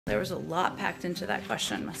There was a lot packed into that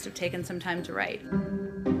question. Must have taken some time to write.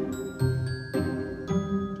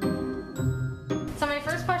 So my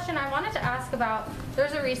first question I wanted to ask about,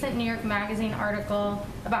 there's a recent New York Magazine article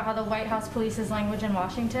about how the White House polices language in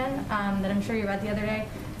Washington that I'm sure you read the other day.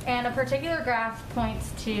 And a particular graph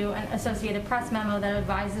points to an Associated Press memo that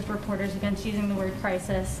advises reporters against using the word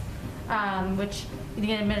crisis, which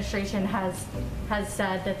the administration has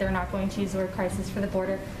said that they're not going to use the word crisis for the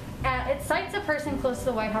border. It cites a person close to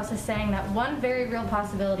the White House as saying that one very real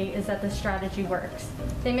possibility is that the strategy works.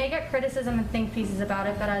 They may get criticism and think pieces about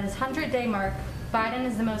it, but at his 100-day mark, Biden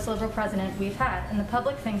is the most liberal president we've had, and the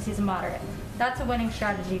public thinks he's a moderate. That's a winning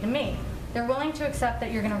strategy to me. They're willing to accept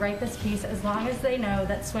that you're going to write this piece as long as they know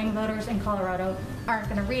that swing voters in Colorado aren't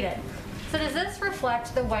going to read it. So does this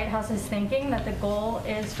reflect the White House's thinking that the goal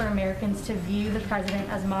is for Americans to view the president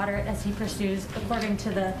as moderate as he pursues, according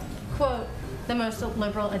to the, quote, the most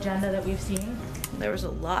liberal agenda that we've seen? There was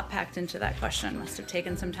a lot packed into that question. Must have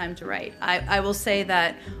taken some time to write. I will say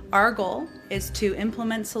that our goal is to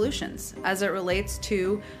implement solutions as it relates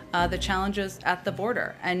to the challenges at the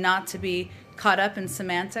border, and not to be caught up in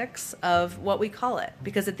semantics of what we call it.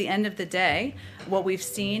 Because at the end of the day, what we've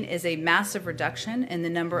seen is a massive reduction in the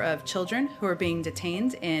number of children who are being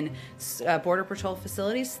detained in Border Patrol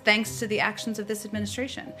facilities thanks to the actions of this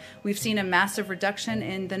administration. We've seen a massive reduction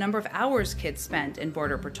in the number of hours kids spend in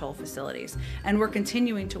Border Patrol facilities. And we're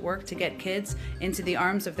continuing to work to get kids into the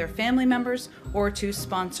arms of their family members or to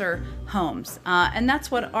sponsor homes. And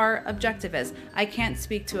that's what our objective is. I can't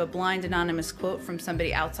speak to a blind anonymous quote from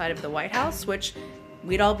somebody outside of the White House, which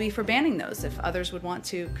we'd all be for banning those if others would want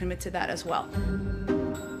to commit to that as well.